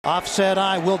Offset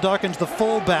eye, Will Darkins the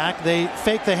fullback. They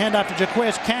fake the handoff to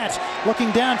Jaquez Katz, looking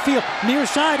downfield, near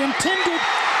side, intended,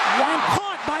 and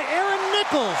caught by Aaron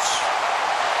Nichols.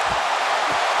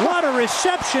 What a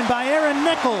reception by Aaron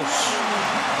Nichols.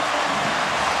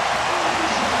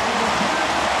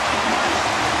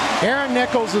 Aaron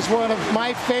Nichols is one of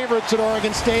my favorites at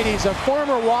Oregon State. He's a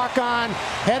former walk-on,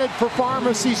 headed for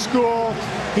pharmacy school.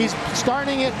 He's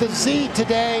starting at the Z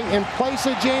today in place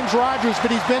of James Rogers, but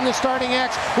he's been the starting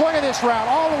X. Look at this route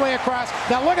all the way across.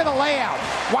 Now look at the layout.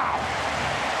 Wow.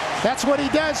 That's what he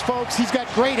does, folks. He's got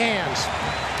great hands.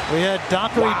 We had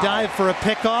Dockery dive for a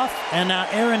pickoff, and now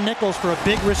Aaron Nichols for a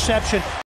big reception.